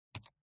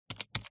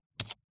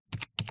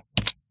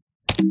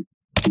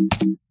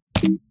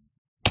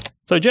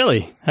So,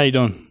 Jelly, how you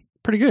doing?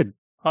 Pretty good.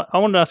 I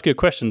wanted to ask you a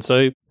question.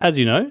 So, as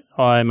you know,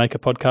 I make a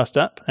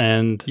podcast app,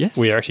 and Yes.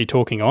 we are actually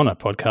talking on a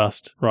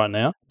podcast right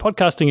now.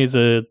 Podcasting is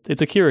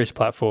a curious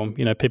platform.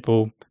 You know,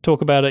 people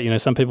talk about it. You know,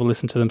 some people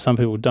listen to them, some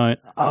people don't.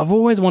 I've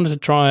always wanted to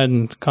try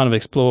and kind of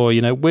explore,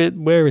 you know,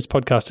 where is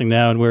podcasting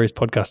now and where is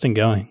podcasting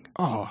going?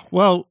 Oh,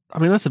 well, I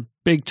mean, that's a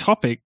big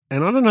topic.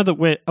 And I don't know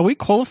that are we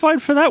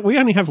qualified for that? We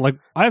only have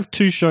I have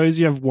 2 shows,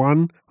 you have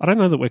 1. I don't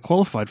know that we're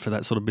qualified for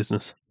that sort of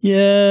business.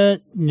 Yeah,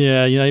 you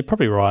know, you're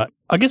probably right.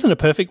 I guess in a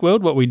perfect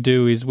world, what we'd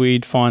do is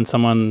we'd find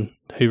someone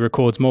who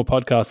records more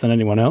podcasts than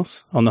anyone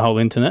else on the whole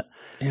internet.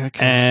 Yeah,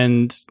 okay.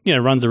 And, you know,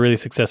 runs a really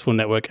successful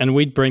network, and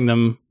we'd bring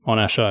them on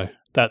our show.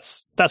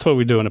 That's what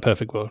we do in a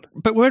perfect world.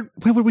 But where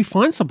would we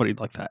find somebody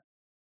like that?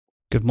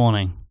 Good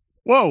morning.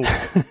 Whoa.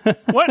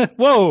 What?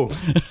 Whoa.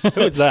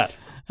 Who is that?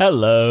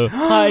 Hello.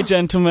 Hi,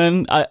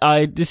 gentlemen.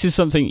 I this is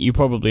something you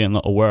probably are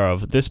not aware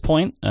of at this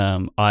point.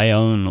 I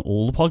own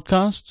all the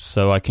podcasts,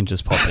 so I can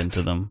just pop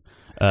into them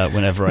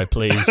whenever I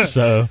please.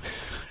 So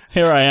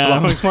here I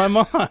am. Blowing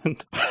my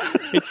mind.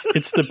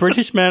 It's the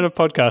British man of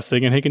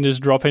podcasting, and he can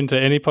just drop into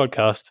any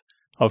podcast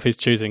of his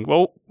choosing.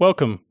 Well,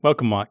 welcome,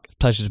 Mike.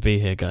 Pleasure to be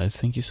here, guys.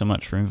 Thank you so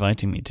much for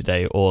inviting me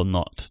today, or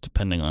not,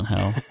 depending on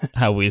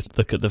how we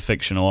look at the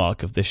fictional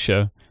arc of this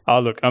show. Oh,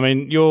 look, I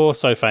mean, you're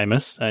so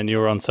famous and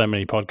you're on so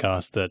many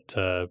podcasts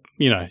that,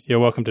 you know, you're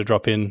welcome to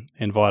drop in,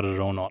 invited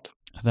or not.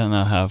 I don't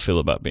know how I feel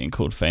about being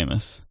called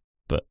famous,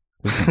 but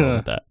we can go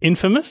with that.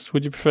 Infamous?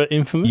 Would you prefer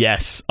infamous?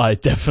 Yes, I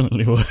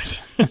definitely would.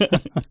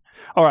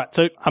 All right.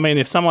 So, I mean,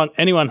 if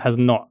anyone has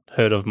not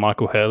heard of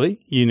Michael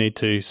Hurley, you need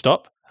to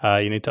stop.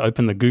 You need to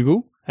open the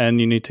Google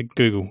and you need to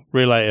Google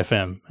Relay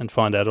FM and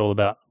find out all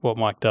about what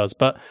Mike does.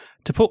 But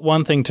to put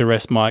one thing to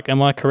rest, Mike,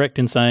 am I correct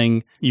in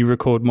saying you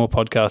record more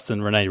podcasts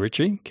than Renee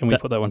Ritchie? Can we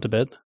put that one to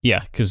bed?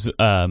 Yeah, because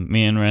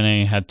me and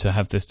Renee had to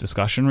have this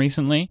discussion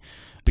recently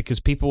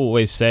because people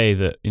always say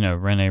that, you know,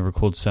 Renee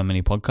records so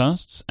many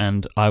podcasts,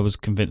 and I was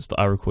convinced that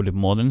I recorded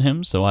more than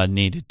him, so I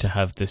needed to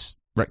have this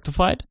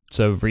rectified.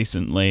 So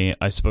recently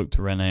I spoke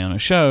to Renee on a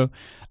show,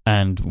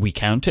 and we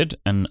counted,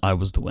 and I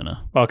was the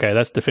winner. Okay,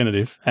 that's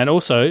definitive. And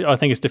also, I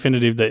think it's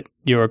definitive that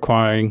you're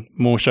acquiring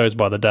more shows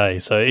by the day.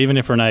 So even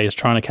if Renee is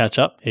trying to catch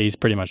up, he's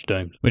pretty much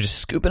doomed. We're just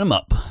scooping him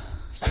up.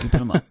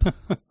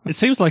 It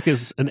seems like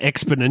it's an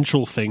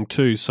exponential thing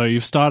too. So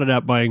you've started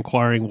out by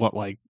acquiring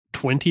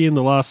 20 in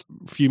the last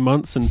few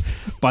months, and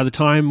by the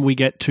time we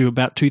get to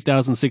about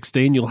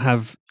 2016, you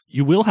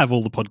will have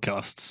all the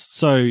podcasts.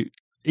 So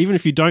even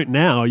if you don't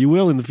now, you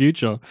will in the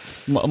future.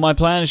 My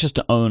plan is just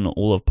to own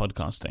all of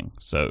podcasting.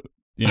 So,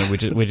 you know,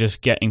 we're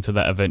just getting to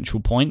that eventual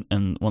point,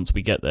 and once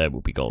we get there,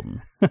 we'll be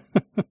golden.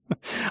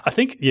 I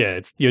think, yeah,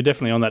 you're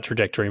definitely on that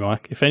trajectory,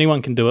 Mike. If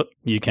anyone can do it,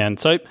 you can.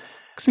 So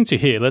since you're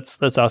here, let's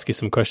ask you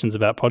some questions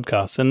about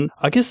podcasts. And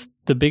I guess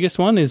the biggest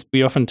one is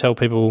we often tell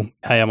people,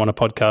 hey, I'm on a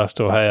podcast,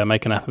 or hey, I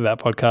make an app about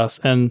podcasts.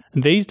 And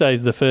these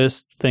days, the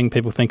first thing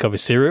people think of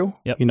is Serial.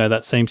 Yep. You know,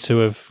 that seems to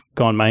have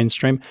gone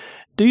mainstream.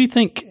 Do you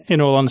think, in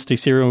all honesty,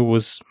 Serial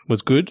was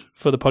good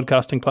for the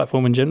podcasting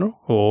platform in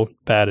general, or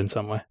bad in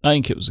some way? I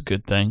think it was a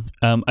good thing.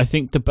 I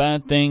think the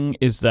bad thing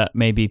is that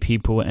maybe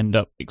people end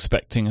up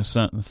expecting a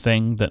certain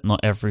thing that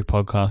not every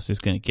podcast is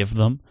going to give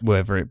them,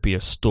 whether it be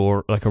a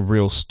story, like a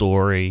real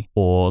story,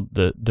 or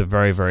the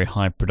very, very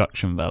high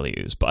production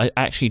values. But I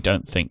actually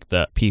don't think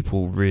that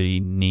people really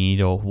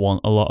need or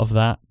want a lot of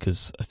that,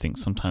 because I think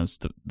sometimes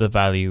the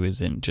value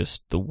is in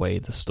just the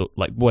way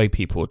way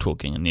people are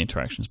talking and the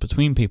interactions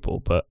between people.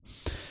 But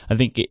I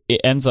think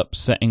it ends up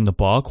setting the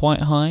bar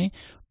quite high.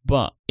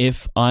 But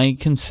if I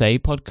can say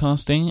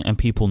podcasting and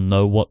people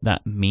know what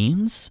that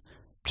means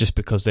just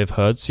because they've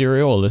heard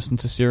Serial or listened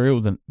to Serial,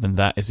 then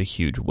that is a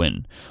huge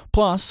win.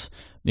 Plus,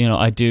 you know,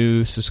 I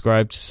do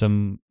subscribe to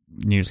some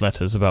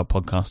newsletters about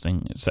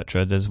podcasting,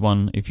 etc. There's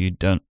one, if you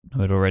don't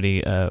know it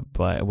already,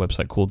 by a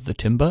website called The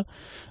Timber.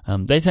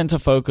 They tend to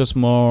focus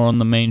more on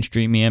the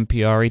mainstreamy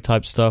NPR-y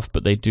type stuff,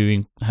 but they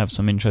do have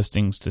some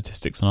interesting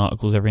statistics and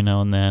articles every now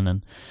and then,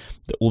 and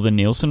all the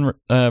Nielsen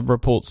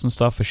reports and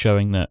stuff are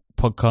showing that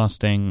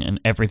podcasting and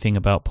everything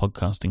about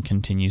podcasting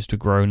continues to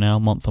grow now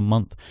month on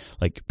month.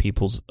 Like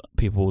people's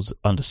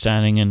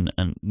understanding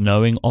and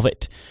knowing of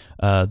it,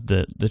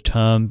 the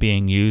term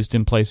being used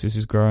in places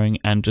is growing,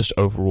 and just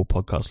overall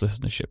podcast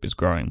listenership is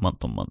growing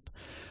month on month.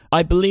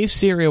 I believe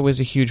Serial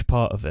was a huge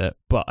part of it,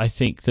 but I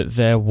think that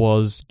there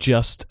was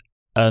just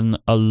an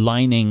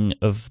aligning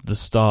of the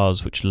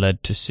stars which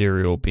led to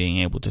Serial being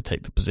able to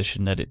take the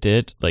position that it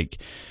did. Like,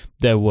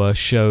 there were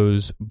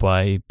shows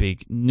by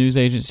big news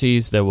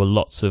agencies, there were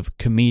lots of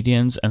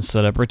comedians and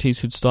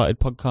celebrities who'd started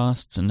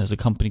podcasts, and there's a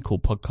company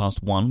called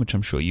Podcast One, which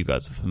I'm sure you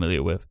guys are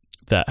familiar with,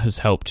 that has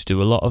helped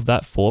do a lot of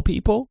that for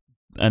people.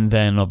 And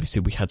then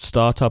obviously we had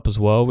Startup as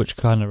well, which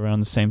kind of around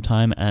the same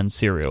time, and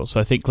Serial. So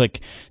I think,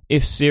 like,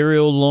 if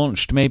Serial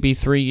launched maybe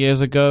 3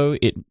 years ago,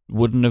 it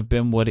wouldn't have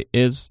been what it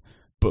is,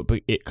 but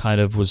it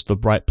kind of was the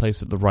right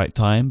place at the right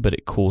time, but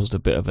it caused a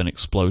bit of an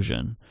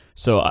explosion.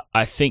 So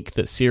I think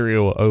that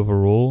Serial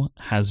overall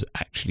has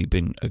actually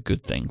been a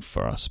good thing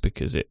for us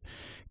because it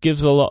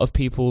gives a lot of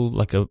people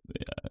like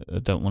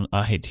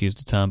I hate to use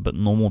the term, but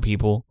normal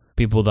people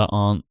that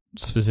aren't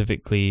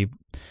specifically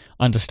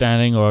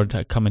understanding or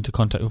come into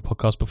contact with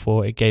podcasts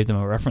before, it gave them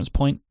a reference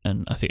point,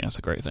 and I think that's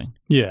a great thing.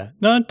 Yeah,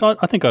 no,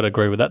 I think I'd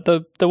agree with that.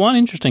 The one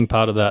interesting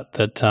part of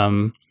that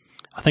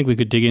I think we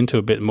could dig into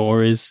a bit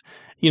more is,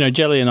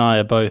 Jelly and I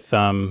are both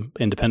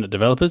independent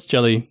developers.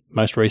 Jelly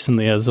most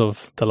recently as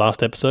of the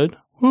last episode.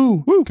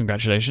 Woo!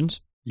 Congratulations.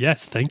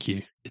 Yes, thank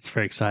you. It's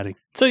very exciting.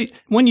 So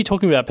when you're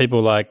talking about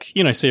people like,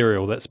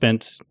 Serial that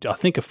spent, I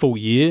think, a full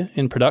year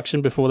in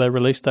production before they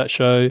released that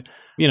show,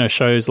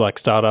 shows like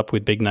Startup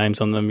with big names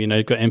on them,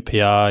 you've got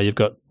NPR, you've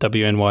got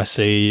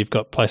WNYC, you've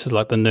got places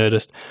like The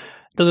Nerdist.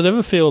 Does it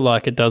ever feel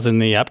like it does in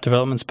the app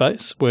development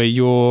space where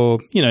you're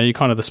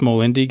kind of the small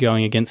indie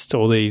going against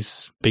all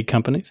these big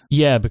companies?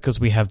 Yeah, because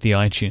we have the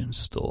iTunes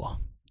store.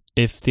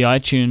 If the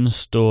iTunes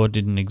store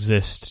didn't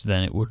exist,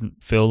 then it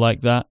wouldn't feel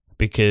like that.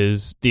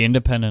 Because the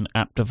independent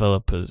app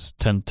developers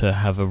tend to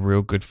have a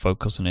real good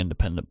focus on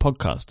independent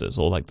podcasters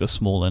or like the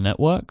smaller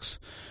networks.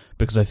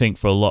 Because I think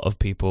for a lot of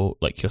people,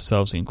 like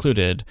yourselves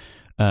included,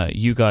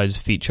 you guys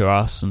feature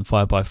us and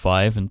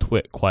 5x5 and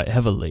Twit quite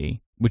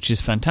heavily, which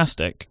is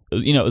fantastic,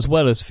 as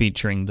well as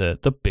featuring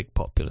the big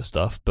popular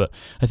stuff. But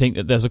I think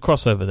that there's a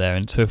crossover there.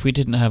 And so if we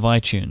didn't have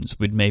iTunes,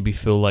 we'd maybe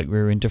feel like we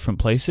were in different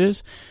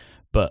places.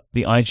 But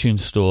the iTunes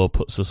store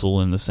puts us all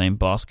in the same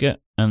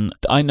basket. And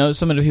I know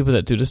some of the people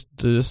that do this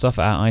stuff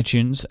at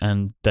iTunes,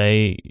 and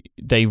they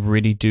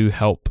really do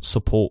help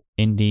support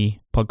indie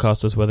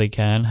podcasters where they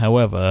can.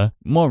 However,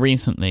 more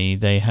recently,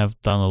 they have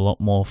done a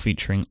lot more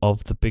featuring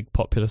of the big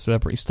popular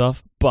celebrity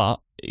stuff, but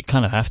you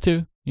kind of have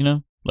to,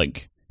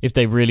 like if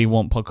they really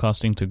want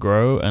podcasting to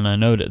grow, and I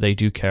know that they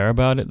do care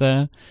about it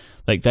there,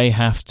 like they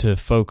have to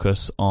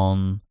focus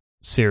on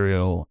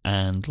Serial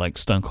and like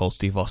Stone Cold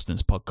Steve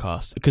Austin's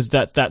podcast, because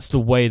that's the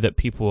way that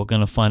people are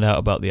going to find out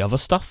about the other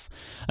stuff.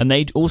 And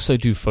they also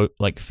do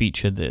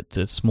feature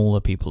the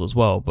smaller people as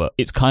well, but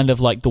it's kind of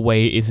like the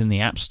way it is in the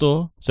App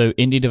Store. So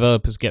indie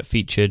developers get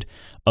featured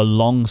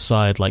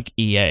alongside like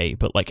EA,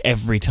 but like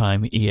every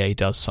time EA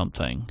does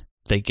something,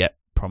 they get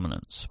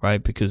prominence,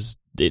 right? Because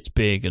it's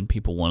big and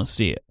people want to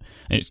see it.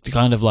 And it's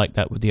kind of like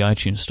that with the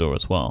iTunes store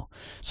as well.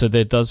 So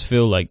there does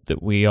feel like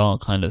that we are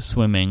kind of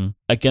swimming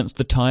against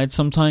the tide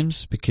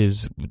sometimes,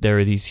 because there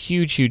are these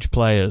huge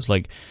players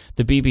like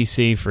the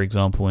BBC, for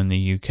example, in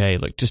the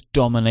UK, like just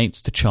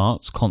dominates the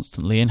charts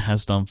constantly and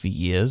has done for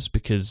years,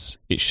 because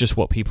it's just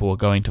what people are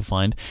going to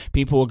find.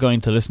 People are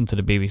going to listen to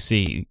the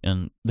BBC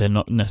and they're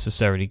not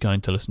necessarily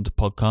going to listen to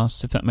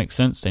podcasts, if that makes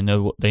sense. They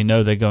know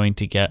they're going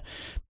to get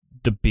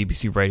the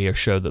BBC radio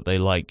show that they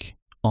like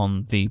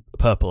on the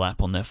Purple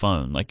app on their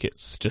phone. Like,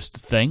 it's just a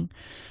thing.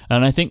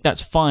 And I think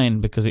that's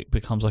fine because it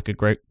becomes like a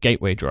great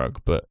gateway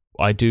drug. But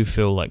I do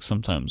feel like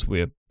sometimes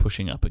we're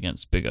pushing up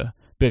against bigger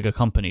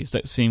companies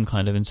that seem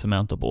kind of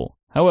insurmountable.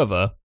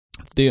 However,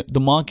 the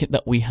market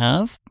that we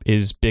have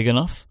is big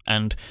enough,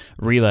 and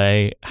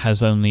Relay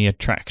has only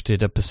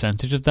attracted a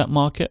percentage of that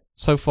market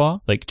so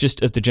far, like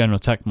just of the general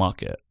tech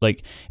market.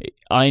 Like,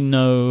 I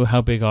know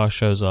how big our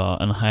shows are,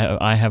 and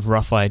I have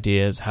rough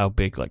ideas how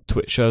big like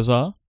Twitch shows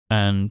are,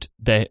 and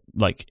they're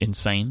like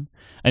insane.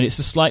 And it's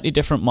a slightly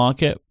different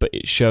market, but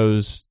it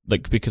shows,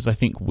 like, because I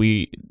think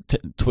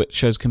Twitch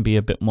shows can be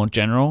a bit more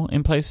general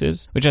in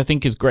places, which I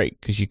think is great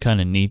because you kind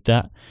of need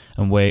that.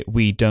 And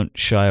we don't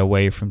shy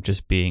away from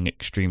just being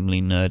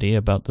extremely nerdy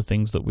about the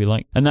things that we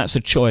like. And that's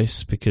a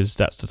choice because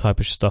that's the type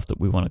of stuff that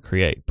we want to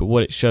create. But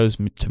what it shows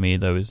to me,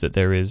 though, is that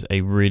there is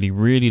a really,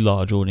 really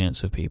large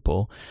audience of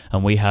people,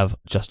 and we have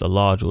just a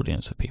large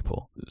audience of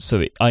people.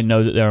 So I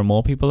know that there are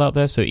more people out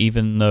there. So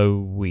even though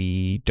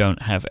we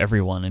don't have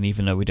everyone, and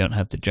even though we don't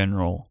have the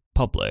general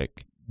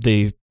public,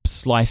 the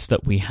slice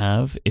that we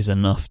have is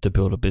enough to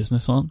build a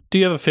business on. Do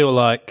you ever feel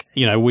like,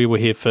 we were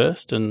here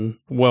first and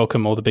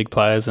welcome all the big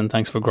players and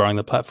thanks for growing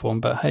the platform,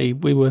 but hey,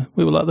 we were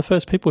like the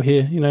first people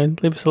here,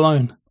 leave us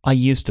alone? I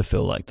used to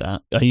feel like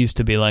that. I used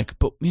to be like,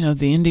 but the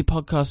indie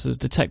podcasters,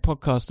 the tech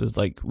podcasters,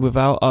 like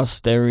without us,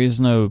 there is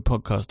no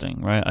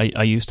podcasting, right?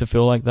 I used to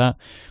feel like that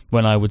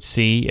when I would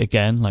see,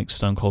 again, like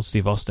Stone Cold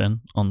Steve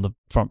Austin on the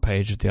front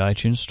page of the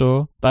iTunes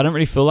store. But I don't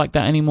really feel like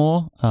that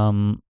anymore.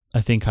 I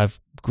think I've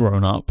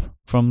grown up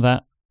from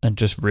that and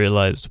just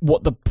realized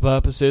what the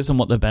purpose is and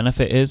what the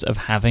benefit is of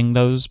having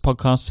those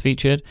podcasts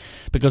featured,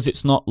 because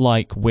it's not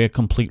like we're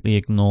completely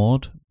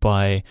ignored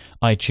by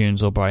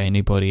iTunes or by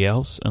anybody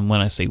else. And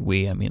when I say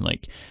we, I mean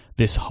like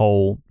this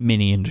whole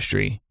mini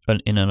industry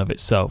in and of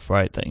itself,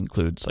 right? That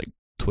includes like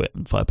Twit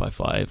and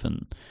 5x5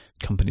 and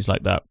companies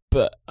like that.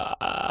 But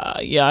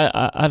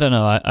I don't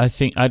know. I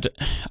think I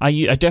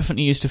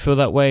definitely used to feel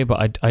that way,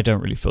 but I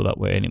don't really feel that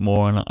way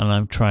anymore. And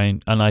I'm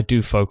trying, and I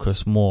do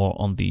focus more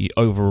on the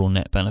overall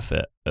net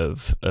benefit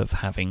of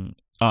having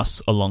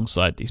us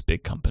alongside these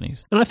big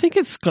companies. And I think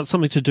it's got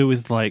something to do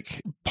with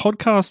like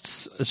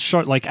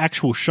podcasts, like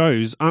actual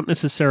shows aren't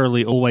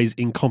necessarily always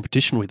in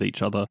competition with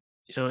each other.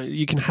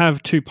 you can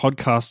have two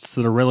podcasts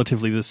that are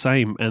relatively the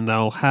same, and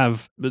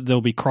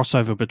there'll be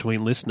crossover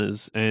between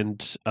listeners, and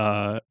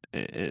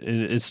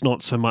it's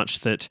not so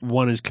much that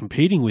one is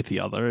competing with the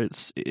other.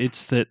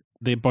 It's that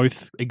they're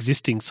both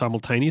existing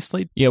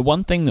simultaneously. Yeah,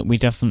 one thing that we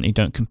definitely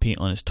don't compete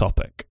on is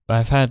topic.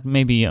 I've had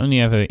maybe only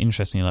ever,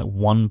 interestingly, like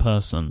one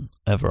person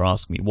ever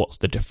ask me, what's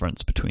the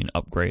difference between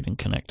Upgrade and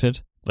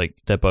Connected? Like,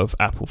 they're both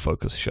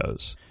Apple-focused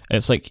shows. And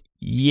it's like,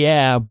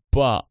 yeah,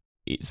 but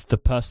it's the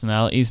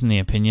personalities and the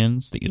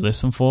opinions that you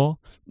listen for.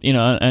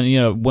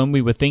 And when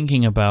we were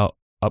thinking about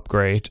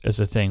Upgrade as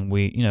a thing,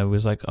 we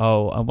was like,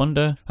 oh, I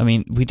wonder. I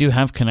mean, we do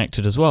have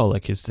Connected as well.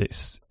 Like, is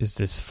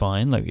this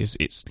fine? Like,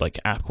 it's like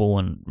Apple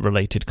and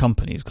related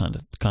companies kind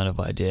of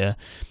idea.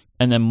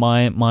 And then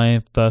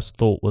my first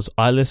thought was,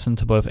 I listen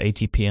to both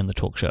ATP and the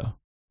Talk Show,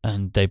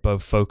 and they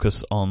both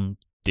focus on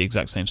the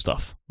exact same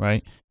stuff,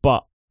 right?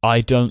 But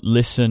I don't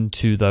listen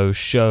to those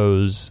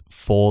shows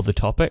for the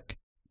topic.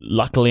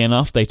 Luckily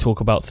enough, they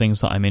talk about things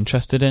that I'm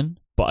interested in,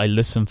 but I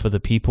listen for the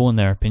people and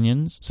their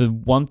opinions. So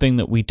one thing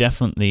that we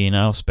definitely in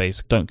our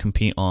space don't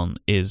compete on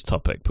is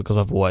topic, because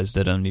otherwise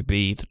there'd only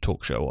be the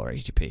Talk Show or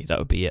ATP. That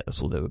would be it. That's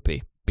all there would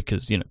be.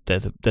 Because, they're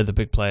the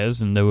big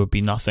players, and there would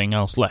be nothing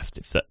else left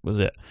if that was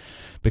it.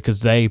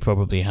 Because they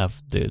probably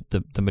have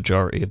the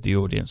majority of the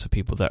audience of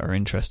people that are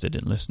interested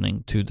in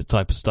listening to the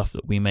type of stuff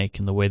that we make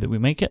and the way that we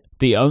make it.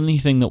 The only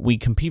thing that we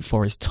compete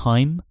for is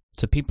time.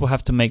 So people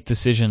have to make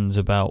decisions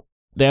about,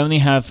 they only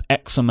have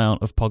X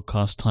amount of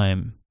podcast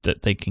time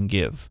that they can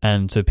give.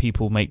 And so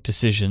people make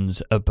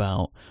decisions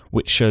about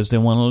which shows they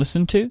want to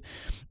listen to.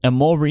 And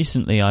more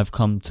recently, I've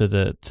come to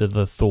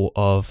the thought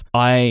of,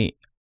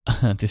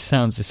 this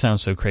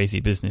sounds so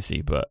crazy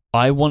businessy, but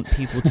I want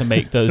people to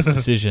make those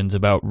decisions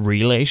about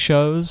relay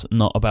shows,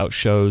 not about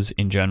shows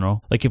in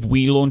general. Like, if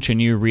we launch a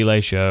new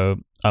relay show,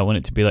 I want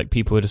it to be like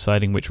people are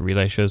deciding which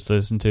relay shows to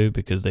listen to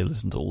because they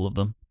listen to all of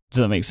them. Does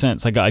that make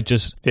sense? Like, I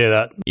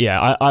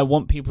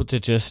want people to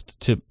just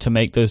to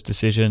make those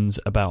decisions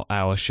about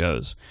our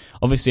shows.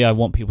 Obviously, I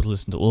want people to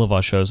listen to all of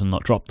our shows and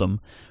not drop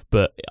them,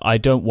 but I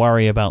don't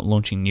worry about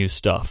launching new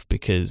stuff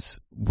because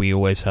we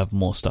always have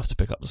more stuff to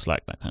pick up the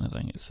slack, that kind of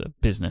thing. It's a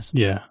business.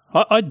 Yeah,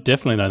 I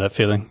definitely know that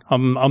feeling.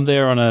 I'm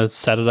there on a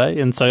Saturday,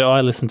 and so I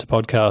listen to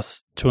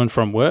podcasts to and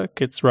from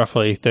work. It's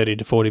roughly 30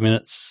 to 40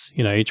 minutes,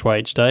 each way,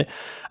 each day.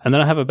 And then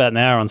I have about an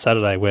hour on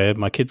Saturday where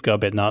my kids go a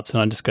bit nuts, and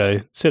I just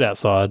go sit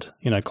outside,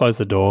 close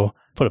the door,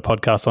 put a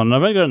podcast on, and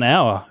I've only got an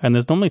hour, and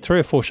there's normally 3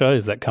 or 4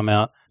 shows that come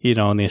out,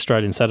 on the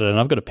Australian Saturday, and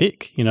I've got to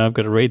pick, I've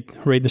got to read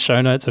the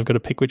show notes, I've got to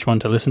pick which one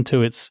to listen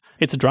to. It's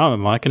a drama,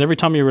 Mike, and every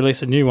time you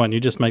release a new one, you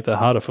just make that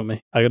harder for me.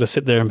 I got to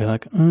sit there and be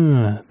like,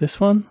 this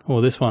one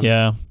or this one.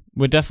 Yeah,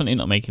 we're definitely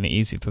not making it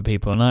easy for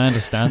people, and I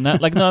understand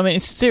that. Like, no, I mean,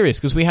 it's serious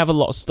because we have a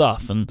lot of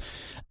stuff,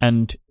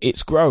 and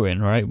it's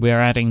growing, right?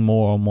 We're adding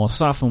more and more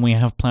stuff, and we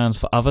have plans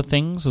for other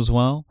things as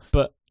well.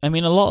 But I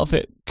mean, a lot of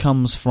it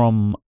comes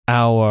from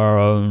our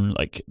own,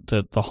 like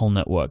the whole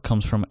network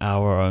comes from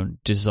our own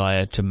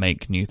desire to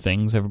make new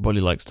things. Everybody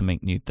likes to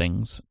make new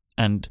things,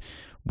 and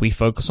we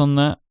focus on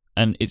that.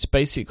 And it's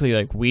basically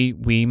like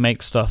we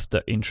make stuff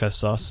that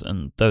interests us,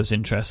 and those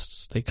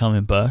interests, they come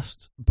in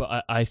bursts.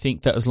 But I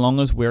think that as long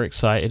as we're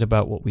excited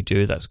about what we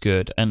do, that's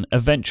good. And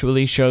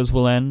eventually shows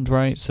will end,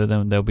 right? So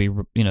then there'll be,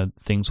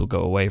 things will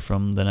go away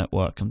from the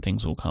network and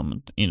things will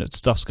come, and,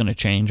 stuff's going to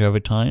change over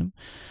time.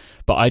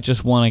 But I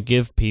just want to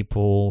give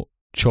people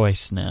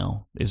choice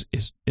now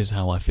is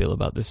how I feel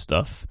about this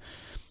stuff.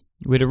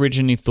 We'd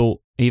originally thought,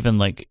 even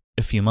like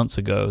a few months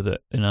ago, that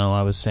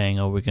I was saying,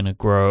 we're going to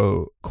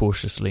grow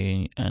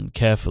cautiously and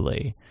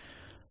carefully,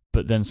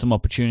 but then some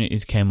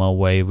opportunities came our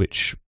way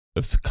which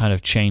have kind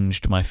of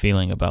changed my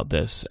feeling about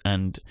this,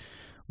 and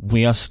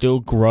we are still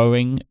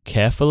growing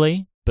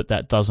carefully, but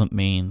that doesn't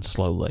mean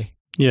slowly.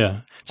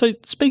 Yeah. So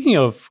speaking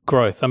of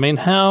growth, I mean,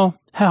 how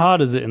hard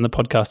is it in the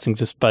podcasting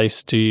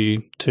space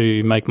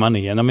to make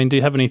money? And I mean, do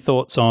you have any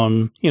thoughts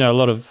on, a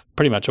lot of,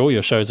 pretty much all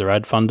your shows are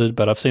ad funded,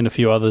 but I've seen a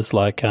few others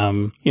like,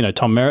 Tom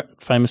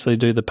Merritt famously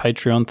do the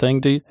Patreon thing.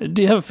 Do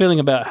you have a feeling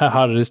about how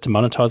hard it is to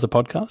monetize a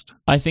podcast?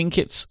 I think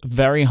it's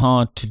very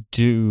hard to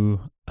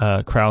do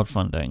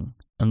crowdfunding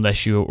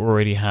unless you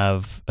already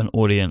have an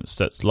audience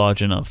that's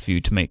large enough for you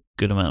to make a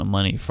good amount of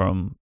money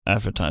from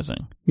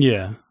advertising.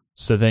 Yeah.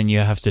 So then you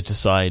have to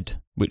decide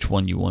which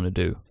one you want to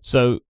do.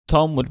 So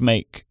Tom would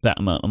make that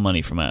amount of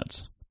money from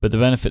ads. But the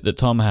benefit that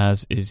Tom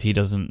has is he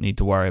doesn't need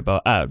to worry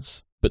about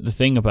ads. But the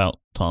thing about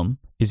Tom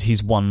is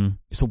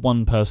it's a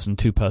one-person,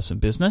 two-person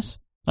business.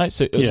 Right?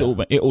 So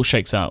it all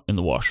shakes out in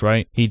the wash,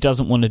 right? He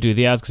doesn't want to do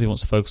the ads because he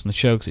wants to focus on the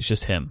show because it's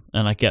just him.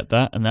 And I get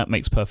that, and that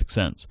makes perfect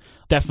sense.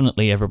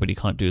 Definitely everybody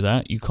can't do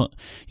that. You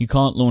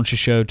can't launch a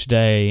show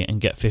today and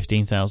get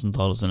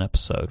 $15,000 an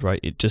episode, right?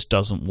 It just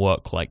doesn't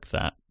work like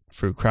that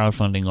through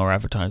crowdfunding or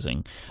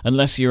advertising,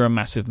 unless you're a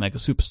massive mega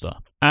superstar.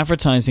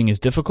 Advertising is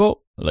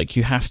difficult. Like,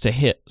 you have to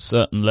hit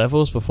certain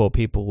levels before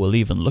people will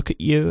even look at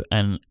you,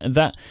 and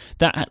that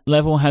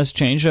level has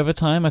changed over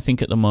time. I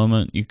think at the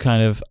moment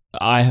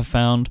I have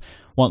found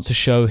once a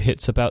show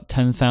hits about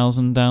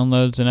 10,000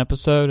 downloads an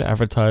episode,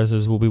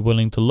 advertisers will be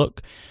willing to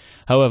look.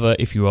 However,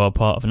 if you are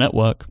part of a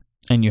network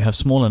and you have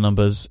smaller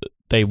numbers,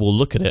 they will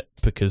look at it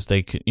because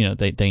they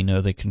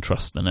know they can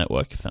trust the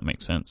network, if that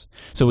makes sense.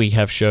 So we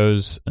have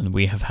shows, and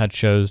we have had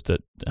shows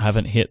that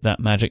haven't hit that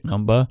magic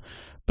number,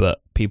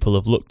 but people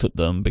have looked at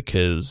them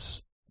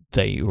because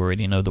they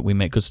already know that we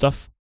make good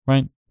stuff,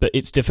 right? But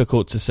it's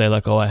difficult to say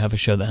like, oh, I have a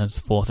show that has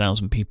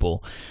 4,000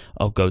 people.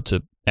 I'll go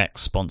to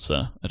X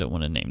sponsor. I don't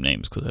want to name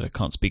names because I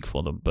can't speak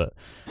for them, but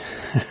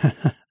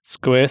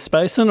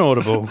Squarespace and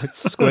Audible.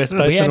 It's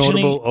Squarespace and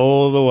Audible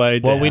all the way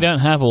down. Well, we don't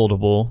have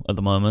Audible at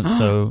the moment,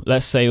 so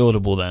let's say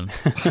Audible then.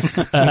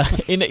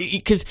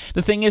 Because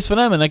the thing is for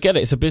them, and I get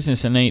it, it's a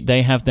business, and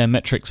they have their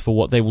metrics for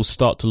what they will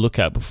start to look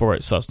at before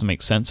it starts to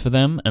make sense for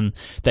them, and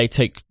they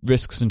take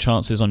risks and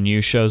chances on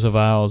new shows of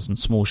ours and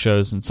small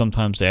shows, and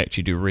sometimes they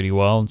actually do really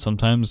well, and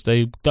sometimes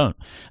they don't.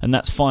 And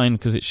that's fine,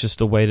 because it's just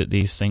the way that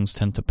these things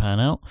tend to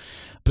pan out.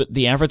 But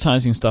the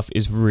advertising stuff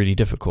is really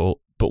difficult.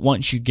 But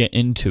once you get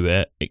into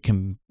it, it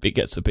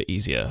gets a bit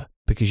easier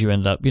because you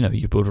end up,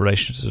 you build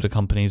relationships with the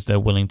companies. They're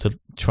willing to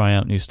try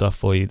out new stuff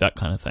for you, that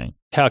kind of thing.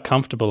 How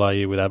comfortable are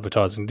you with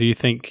advertising? Do you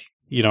think,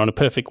 in a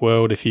perfect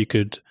world, if you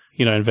could,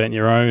 invent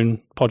your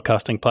own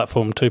podcasting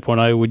platform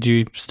 2.0, would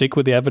you stick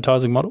with the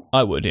advertising model?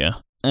 I would, yeah.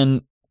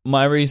 And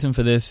my reason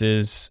for this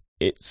is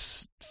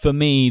it's, for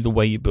me, the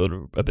way you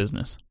build a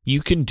business. You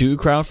can do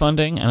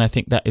crowdfunding, and I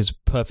think that is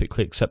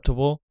perfectly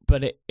acceptable.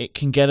 But it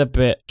can get a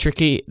bit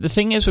tricky. The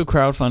thing is with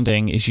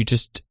crowdfunding is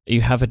you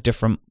have a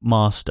different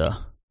master.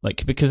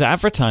 Like, because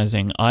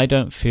advertising, I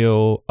don't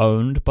feel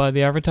owned by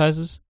the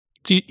advertisers.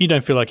 So you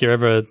don't feel like you're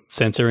ever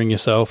censoring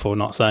yourself or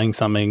not saying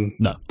something?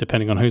 No.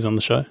 Depending on who's on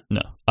the show?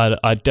 No,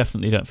 I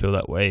definitely don't feel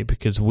that way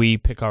because we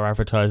pick our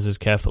advertisers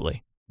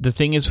carefully. The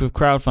thing is with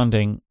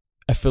crowdfunding,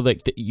 I feel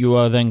like that you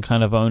are then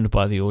kind of owned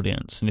by the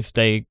audience. And if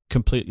they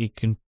completely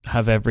can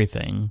have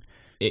everything,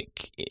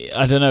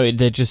 I don't know, it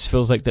just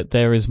feels like that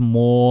there is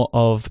more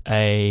of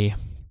a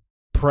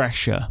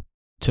pressure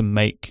to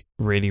make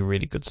really,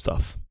 really good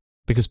stuff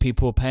because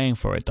people are paying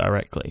for it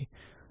directly.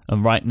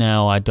 And right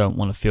now, I don't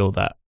want to feel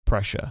that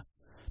pressure.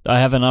 I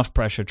have enough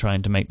pressure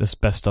trying to make the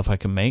best stuff I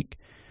can make.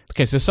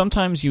 Okay, so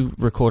sometimes you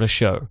record a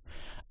show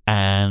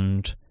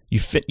and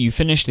you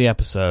finish the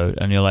episode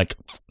and you're like,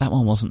 that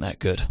one wasn't that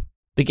good.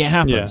 It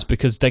happens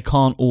because they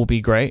can't all be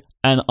great.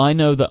 And I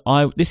know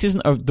that this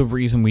isn't the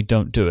reason we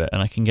don't do it,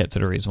 and I can get to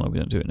the reason why we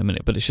don't do it in a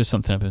minute, but it's just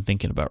something I've been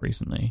thinking about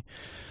recently.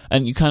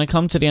 And you kind of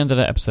come to the end of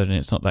that episode and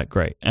it's not that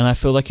great. And I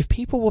feel like if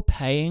people were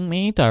paying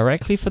me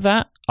directly for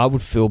that, I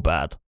would feel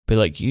bad. Be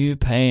like, you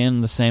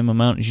paying the same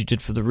amount as you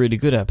did for the really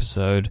good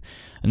episode,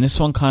 and this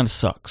one kind of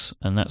sucks,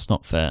 and that's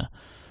not fair.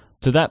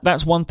 So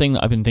that's one thing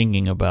that I've been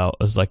thinking about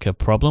as like a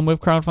problem with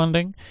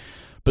crowdfunding.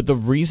 But the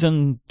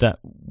reason that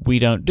we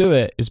don't do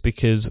it is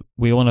because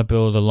we want to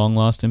build a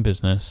long-lasting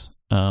business,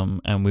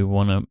 and we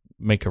want to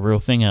make a real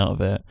thing out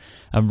of it.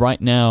 And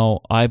right now,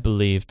 I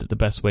believe that the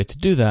best way to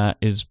do that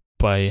is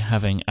by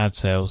having ad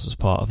sales as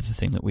part of the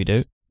thing that we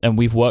do. And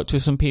we've worked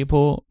with some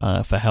people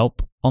for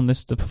help on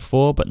this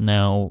before, but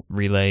now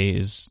Relay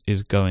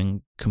is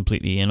going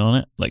completely in on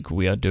it. Like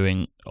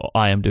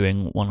I am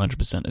doing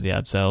 100% of the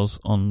ad sales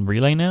on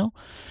Relay now,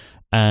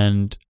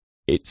 and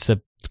it's a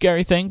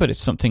scary thing, but it's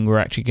something we're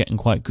actually getting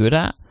quite good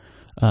at.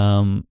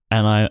 And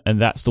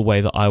that's the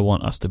way that I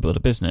want us to build a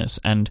business.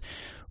 And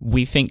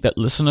we think that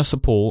listener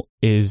support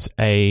is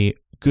a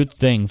good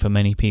thing for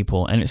many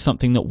people, and it's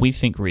something that we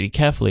think really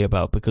carefully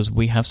about because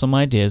we have some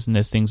ideas and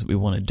there's things that we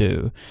want to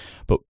do.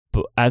 But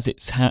as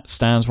it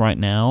stands right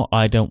now,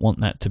 I don't want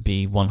that to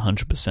be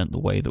 100% the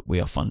way that we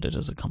are funded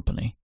as a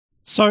company.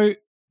 So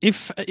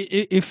if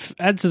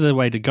ads are the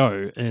way to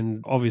go,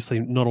 and obviously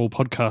not all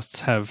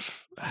podcasts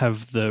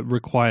have the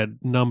required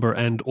number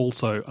and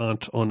also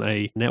aren't on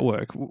a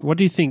network, what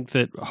do you think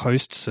that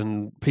hosts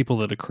and people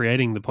that are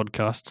creating the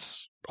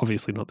podcasts,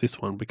 obviously not this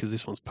one because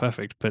this one's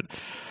perfect, but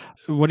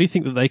what do you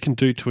think that they can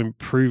do to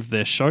improve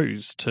their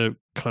shows to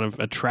kind of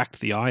attract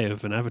the eye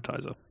of an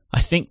advertiser?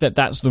 I think that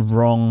that's the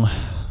wrong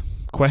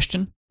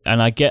question.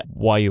 And I get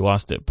why you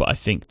asked it, but I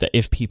think that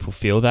if people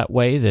feel that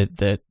way,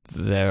 that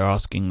they're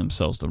asking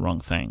themselves the wrong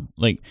thing.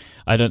 Like,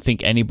 I don't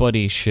think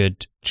anybody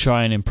should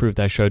try and improve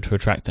their show to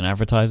attract an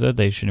advertiser.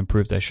 They should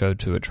improve their show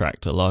to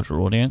attract a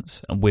larger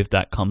audience, and with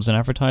that comes an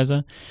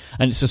advertiser.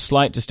 And it's a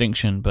slight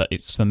distinction, but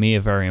it's, for me,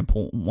 a very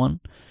important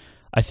one.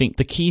 I think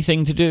the key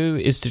thing to do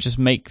is to just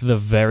make the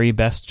very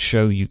best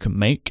show you can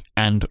make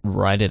and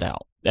write it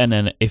out. And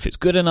then if it's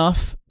good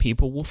enough,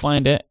 people will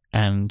find it,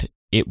 and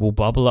it will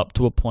bubble up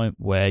to a point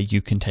where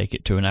you can take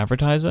it to an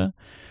advertiser.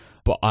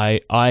 But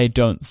I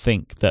don't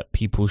think that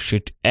people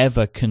should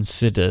ever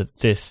consider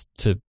this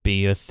to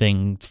be a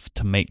thing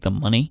to make them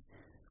money.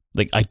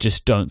 Like, I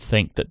just don't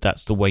think that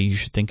that's the way you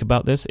should think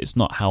about this. It's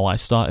not how I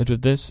started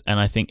with this. And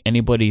I think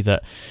anybody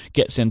that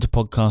gets into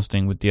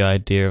podcasting with the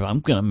idea of, I'm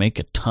going to make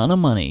a ton of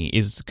money,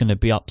 is going to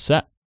be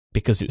upset.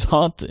 because it's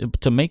hard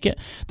to make it.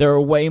 There are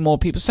way more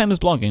people, same as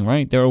blogging,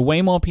 right? There are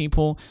way more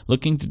people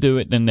looking to do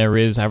it than there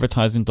is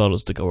advertising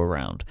dollars to go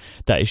around.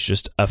 That is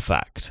just a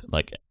fact.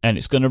 And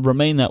it's going to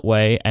remain that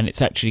way, and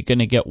it's actually going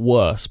to get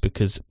worse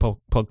because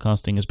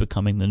podcasting is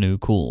becoming the new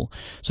cool.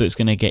 So it's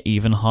going to get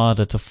even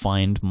harder to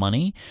find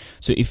money.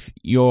 So if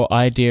your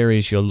idea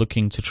is you're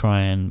looking to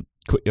try and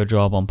quit your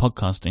job on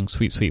podcasting,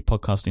 sweet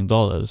podcasting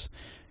dollars,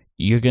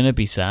 you're going to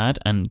be sad,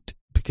 and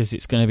because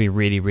it's going to be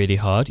really, really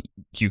hard.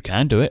 You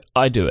can do it.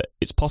 I do it.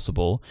 It's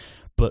possible.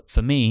 But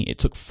for me, it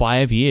took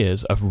 5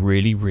 years of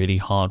really, really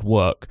hard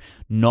work,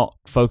 not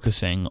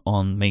focusing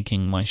on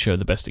making my show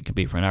the best it could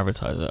be for an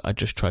advertiser. I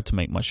just tried to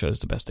make my shows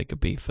the best they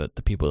could be for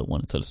the people that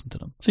wanted to listen to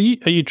them. So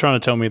are you trying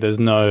to tell me there's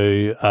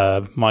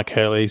no Mike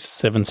Hurley's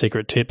 7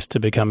 secret tips to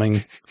becoming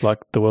like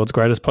the world's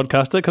greatest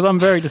podcaster? Because I'm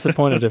very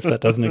disappointed if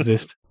that doesn't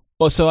exist.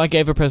 Well, so I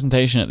gave a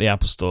presentation at the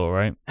Apple Store,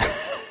 right?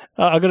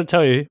 I've got to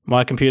tell you,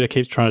 my computer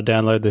keeps trying to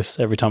download this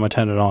every time I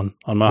turn it on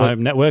my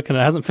home network, and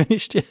it hasn't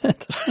finished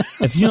yet.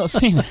 Have you not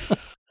seen it?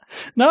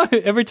 No,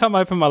 every time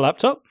I open my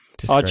laptop,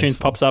 Disgraceful. iTunes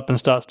pops up and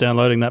starts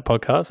downloading that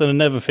podcast, and it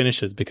never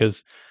finishes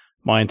because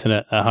my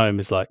internet at home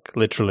is like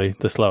literally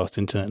the slowest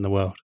internet in the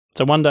world.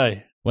 So one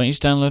day... Why don't you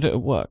just download it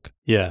at work?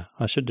 Yeah,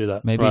 I should do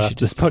that. Maybe right you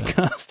should after this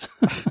just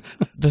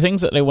podcast. The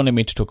things that they wanted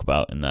me to talk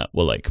about in that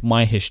were like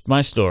my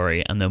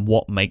story, and then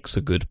what makes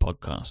a good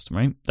podcast,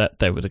 right? That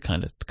they were the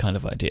kind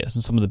of ideas,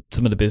 and some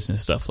of the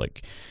business stuff,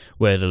 like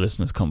where do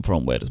listeners come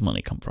from, where does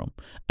money come from,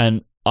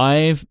 and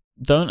I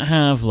don't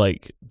have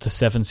like the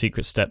 7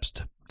 secret steps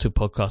to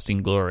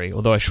podcasting glory,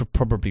 although I should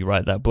probably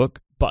write that book.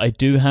 But I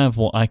do have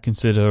what I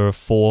consider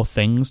 4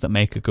 things that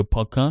make a good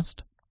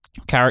podcast: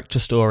 character,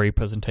 story,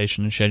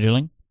 presentation, and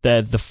scheduling.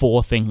 They're the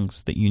 4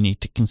 things that you need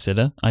to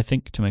consider, I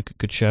think, to make a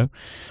good show.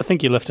 I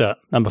think you left out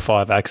number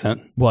 5,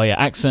 accent. Well, yeah,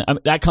 accent, I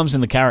mean, that comes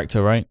in the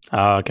character, right?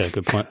 Oh, okay,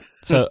 good point.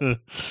 So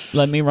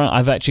let me run.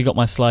 I've actually got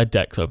my slide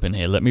decks open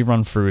here. Let me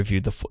run through with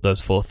you those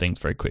 4 things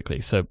very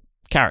quickly. So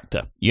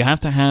character. You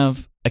have to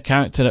have a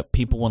character that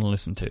people want to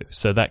listen to.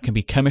 So that can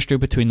be chemistry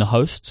between the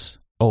hosts,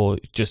 or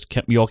just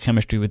your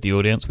chemistry with the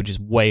audience, which is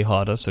way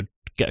harder. So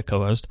get a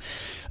co-host.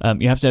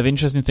 You have to have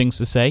interesting things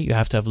to say. You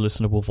have to have a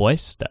listenable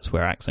voice. That's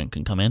where accent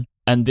can come in.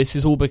 And this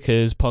is all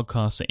because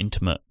podcasts are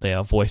intimate. They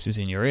are voices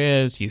in your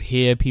ears. You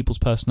hear people's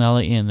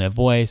personality in their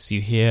voice.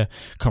 You hear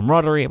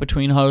camaraderie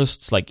between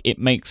hosts. Like, it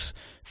makes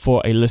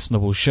for a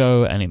listenable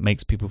show, and it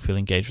makes people feel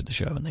engaged with the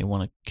show, and they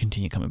want to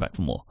continue coming back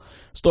for more.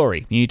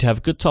 Story. You need to have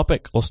a good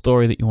topic or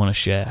story that you want to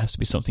share. It has to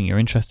be something you're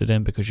interested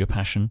in because your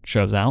passion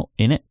shows out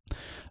in it.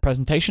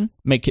 Presentation.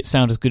 Make it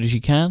sound as good as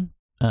you can.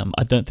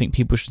 I don't think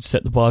people should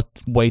set the bar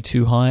way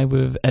too high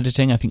with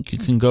editing. I think you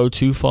can go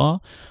too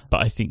far,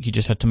 but I think you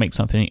just have to make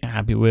something you're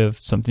happy with,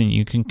 something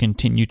you can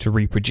continue to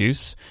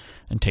reproduce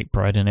and take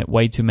pride in it.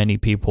 Way too many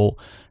people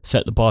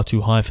set the bar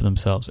too high for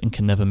themselves and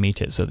can never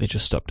meet it, so they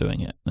just stop doing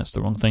it. That's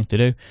the wrong thing to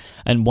do.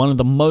 And one of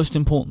the most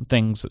important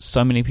things that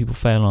so many people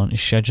fail on is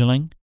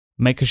scheduling.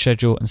 Make a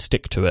schedule and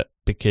stick to it,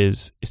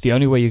 because it's the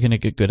only way you're going to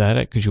get good at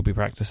it, because you'll be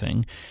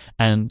practicing.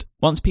 And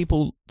once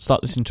people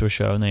start listening to a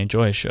show and they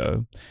enjoy a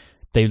show,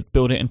 they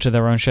build it into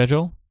their own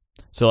schedule.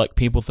 So like,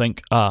 people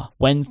think,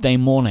 Wednesday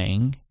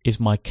morning is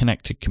my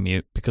connected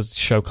commute because the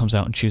show comes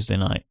out on Tuesday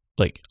night.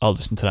 Like, I'll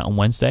listen to that on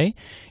Wednesday.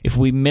 If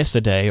we miss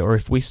a day, or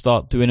if we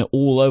start doing it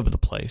all over the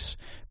place,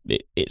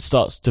 it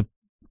starts to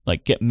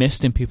like get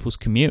missed in people's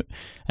commute.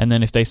 And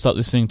then if they start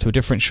listening to a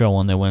different show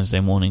on their Wednesday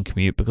morning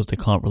commute because they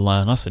can't rely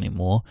on us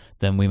anymore,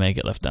 then we may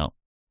get left out.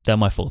 They're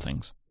my 4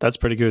 things. That's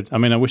pretty good. I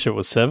mean, I wish it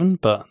was 7,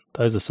 but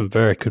those are some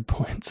very good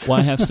points.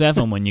 Why have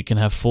 7 when you can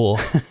have 4?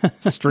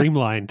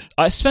 Streamlined.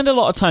 I spend a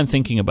lot of time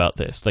thinking about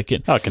this. I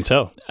can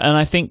tell. And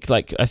I think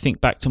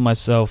back to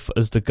myself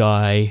as the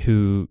guy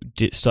who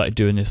started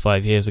doing this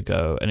 5 years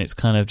ago, and it's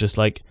kind of just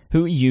like,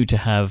 who are you to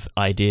have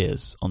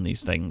ideas on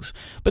these things?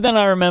 But then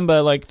I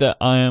remember that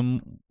I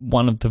am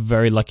one of the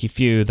very lucky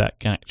few that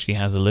actually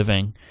has a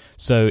living.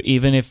 So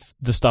even if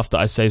the stuff that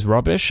I say is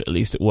rubbish, at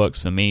least it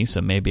works for me, so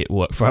maybe it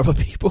worked for other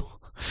people.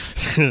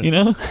 You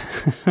know?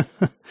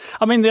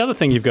 I mean, the other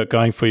thing you've got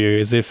going for you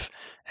is if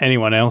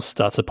anyone else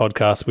starts a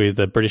podcast with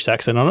a British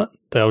accent on it,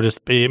 they'll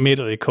just be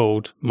immediately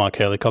called Mike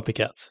Hurley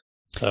copycats.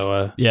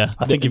 So yeah,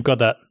 I think you've got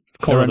that.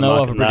 There are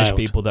no other British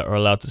people that are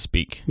allowed to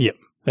speak. Yep,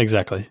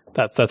 exactly.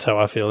 That's how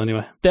I feel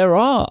anyway. There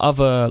are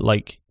other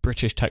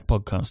British tech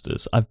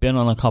podcasters. I've been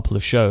on a couple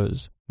of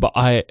shows, but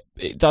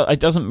it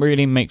doesn't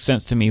really make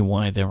sense to me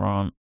why there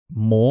aren't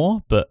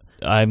more. But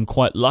I'm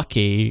quite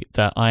lucky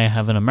that I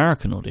have an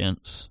American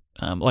audience.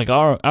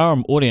 Our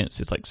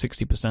audience is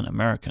 60%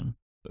 American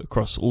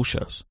across all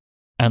shows,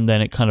 and then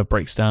it kind of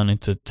breaks down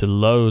into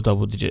low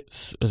double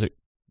digits as it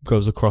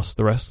goes across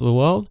the rest of the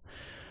world.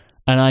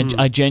 And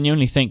I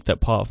genuinely think that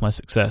part of my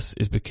success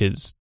is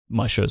because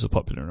my shows are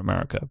popular in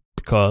America,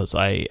 because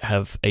I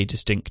have a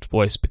distinct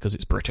voice because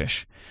it's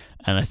British.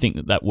 And I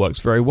think that works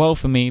very well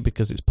for me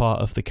because it's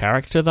part of the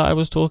character that I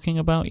was talking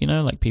about,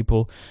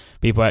 people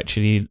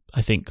actually,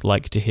 I think,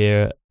 like to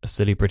hear a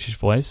silly British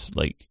voice.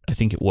 I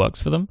think it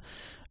works for them.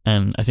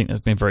 And I think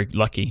that's been very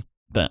lucky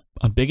that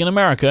I'm big in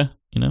America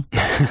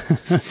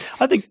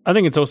I think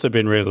it's also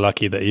been really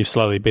lucky that you've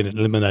slowly been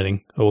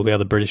eliminating all the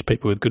other British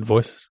people with good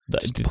voices.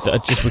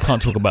 We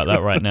can't talk about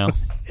that right now.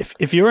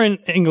 If you're in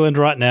England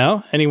right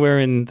now, anywhere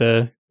in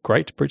the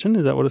Great Britain,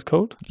 is that what it's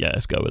called? Yeah,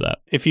 let's go with that.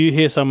 If you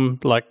hear some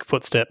like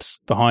footsteps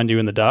behind you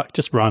in the dark,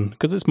 just run,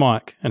 because it's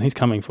Mike and he's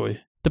coming for you.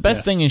 The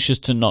best thing is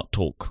just to not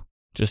talk.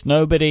 Just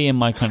nobody in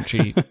my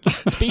country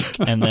speak,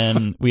 and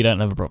then we don't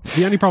have a problem.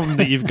 The only problem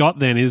that you've got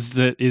then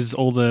is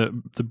all the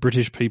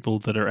British people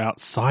that are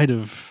outside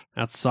of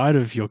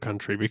your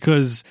country,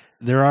 because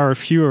there are a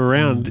few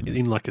around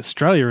in like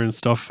Australia and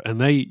stuff,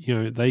 and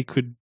they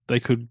could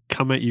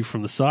come at you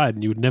from the side,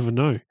 and you would never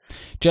know.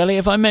 Jelly,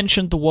 have I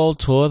mentioned the world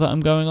tour that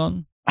I'm going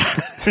on?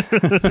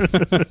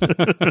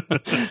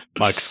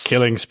 Mike's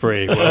killing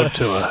spree world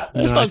tour.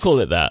 Let's not call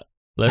it that.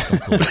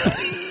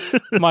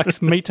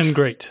 Mike's meet and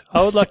greet.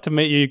 I would like to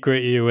meet you,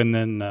 greet you, and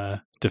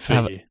then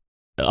defeat you.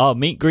 Oh,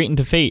 meet, greet, and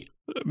defeat.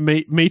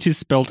 Meat is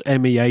spelled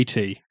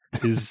MEAT.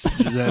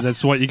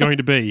 That's what you're going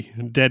to be.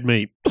 Dead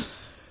meat.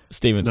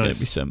 Steven's going to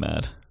be so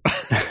mad.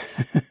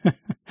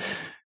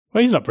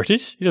 Well, he's not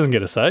British. He doesn't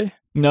get a say.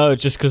 No,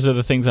 just because of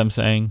the things I'm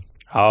saying.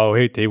 Oh,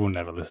 he will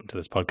never listen to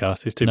this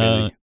podcast. He's too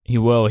busy. He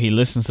will. He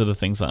listens to the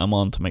things that I'm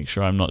on to make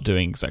sure I'm not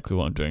doing exactly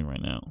what I'm doing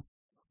right now.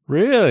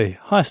 Really?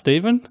 Hi,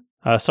 Stephen.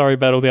 Sorry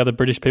about all the other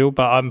British people,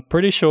 but I'm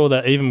pretty sure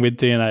that even with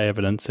DNA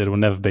evidence, it will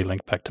never be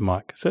linked back to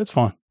Mike. So it's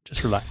fine.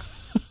 Just relax.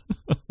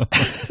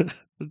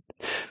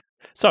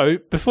 So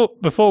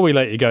before we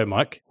let you go,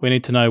 Mike, we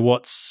need to know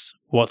what's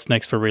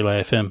next for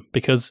Relay FM,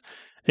 because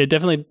it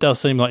definitely does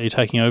seem like you're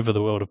taking over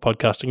the world of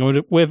podcasting.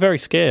 And we're very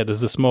scared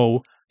as a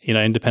small,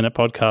 independent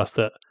podcast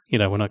that,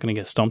 we're not going to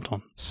get stomped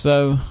on.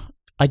 So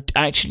I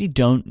actually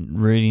don't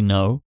really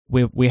know.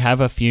 We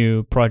have a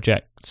few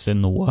projects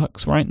in the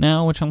works right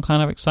now, which I'm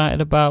kind of excited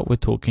about. We're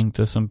talking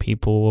to some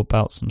people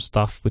about some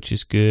stuff, which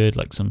is good,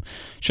 like some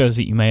shows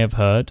that you may have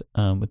heard.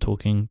 We're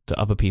talking to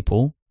other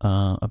people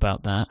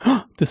about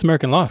that. This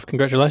American Life,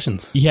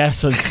 congratulations.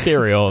 Yes,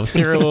 Serial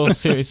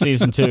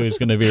Season 2 is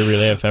going to be a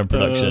Relay FM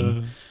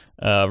production.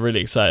 Really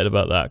excited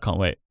about that. Can't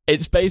wait.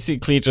 It's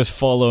basically just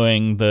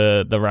following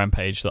the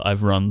rampage that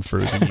I've run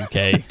through the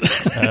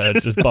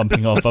UK, just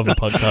bumping off other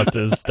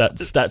podcasters.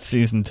 That's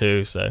season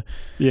 2. So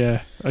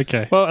yeah,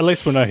 okay. Well, at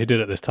least we'll know who did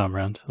it this time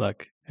around.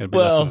 Like it'll be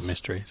less of a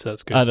mystery. So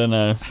that's good. I don't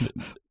know.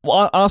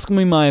 Well, ask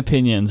me my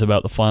opinions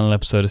about the final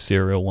episode of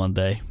Serial one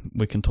day.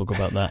 We can talk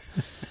about that.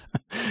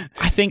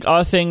 I think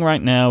our thing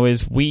right now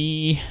is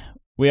we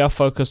are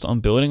focused on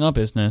building our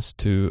business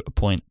to a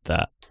point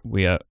that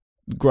we are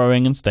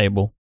growing and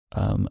stable.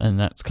 And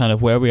that's kind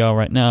of where we are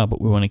right now, but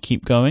we want to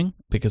keep going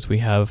because we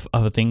have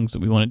other things that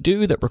we want to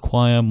do that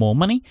require more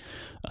money.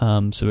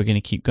 So we're going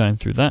to keep going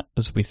through that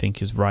as we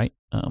think is right.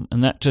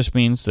 And that just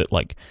means that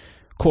like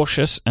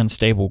cautious and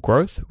stable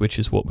growth, which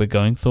is what we're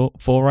going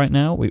for right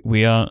now.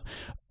 We are.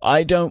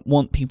 I don't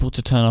want people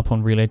to turn up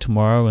on Relay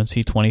tomorrow and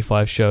see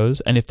 25 shows.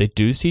 And if they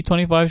do see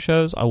 25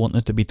 shows, I want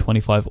there to be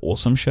 25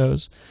 awesome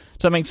shows.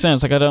 Does that make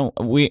sense? Like I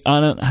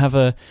don't have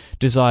a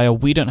desire.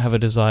 We don't have a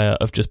desire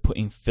of just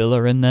putting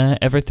filler in there.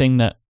 Everything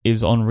that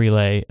is on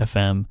Relay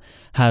FM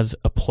has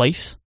a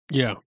place.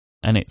 Yeah.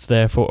 And it's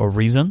there for a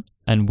reason.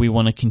 And we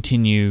want to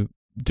continue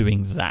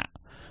doing that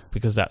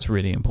because that's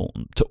really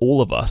important to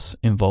all of us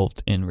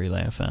involved in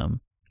Relay FM.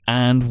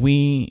 And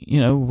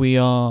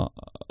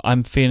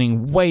I'm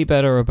feeling way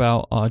better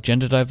about our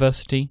gender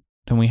diversity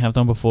than we have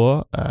done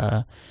before.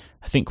 I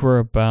think we're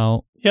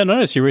about... Yeah, I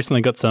noticed you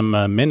recently got some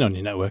men on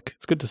your network.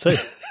 It's good to see.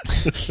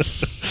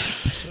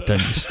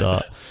 Don't you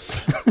start.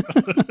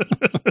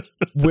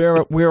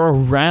 We're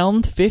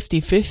around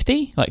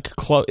 50-50. Like,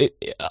 wow,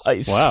 really?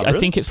 I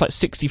think it's like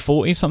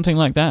 60-40, something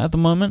like that at the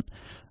moment,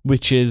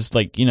 which is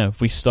like,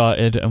 if we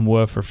started and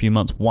were for a few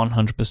months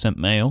 100%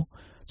 male.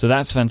 So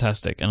that's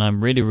fantastic, and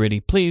I'm really, really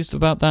pleased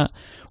about that.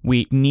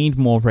 We need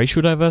more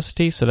racial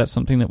diversity, so that's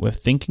something that we're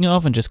thinking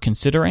of and just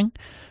considering,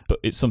 but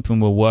it's something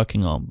we're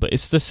working on. But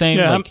it's the same.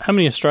 Yeah, how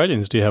many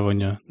Australians do you have on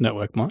your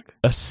network, Mike?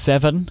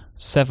 7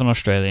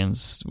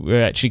 Australians. We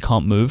actually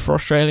can't move for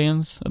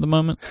Australians at the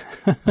moment.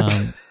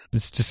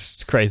 It's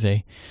just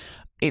crazy.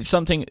 It's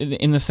something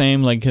in the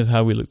same like as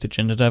how we looked at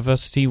gender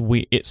diversity.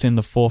 It's in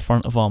the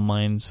forefront of our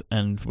minds,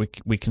 and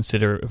we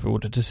consider it for all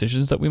the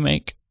decisions that we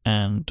make,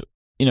 and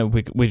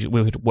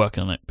we're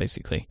working on it,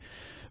 basically.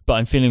 But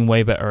I'm feeling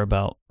way better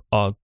about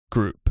our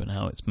group and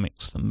how it's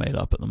mixed and made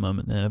up at the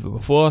moment than ever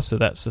before, so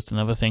that's just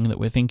another thing that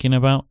we're thinking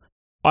about.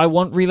 I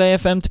want Relay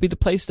FM to be the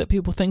place that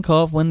people think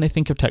of when they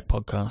think of tech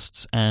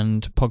podcasts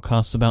and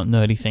podcasts about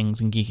nerdy things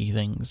and geeky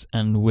things,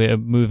 and we're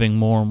moving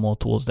more and more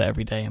towards that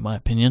every day, in my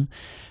opinion.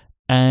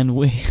 And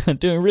we are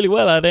doing really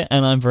well at it,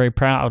 and I'm very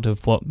proud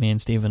of what me and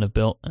Stephen have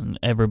built, and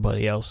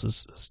everybody else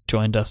has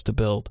joined us to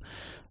build.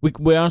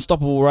 We're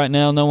unstoppable right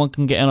now. No one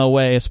can get in our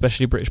way,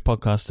 especially British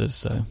podcasters.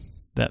 So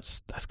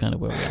that's kind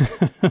of where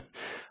we are.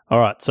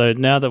 All right. So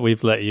now that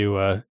we've let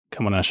you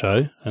come on our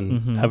show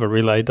and have a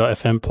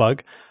Relay.fm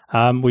plug,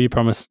 will you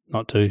promise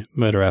not to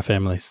murder our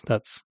families?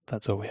 That's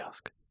all we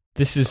ask.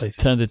 This has Please.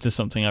 turned into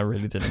something I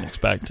really didn't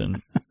expect. And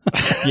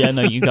yeah,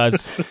 no, you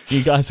guys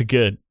are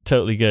good.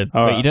 Totally good.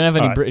 All But right, you don't have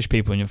any all right. British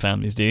people in your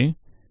families, do you?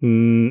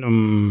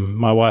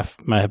 My wife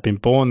may have been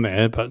born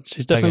there, but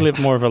she's definitely Okay. lived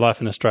more of her life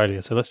in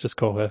Australia. So let's just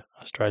call her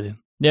Australian.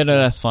 Yeah, no,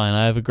 that's fine.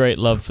 I have a great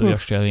love for the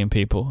Australian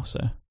people. So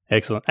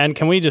Excellent. And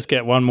can we just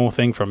get one more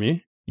thing from you?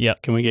 Yeah.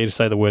 Can we get you to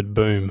say the word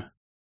boom?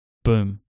 boom.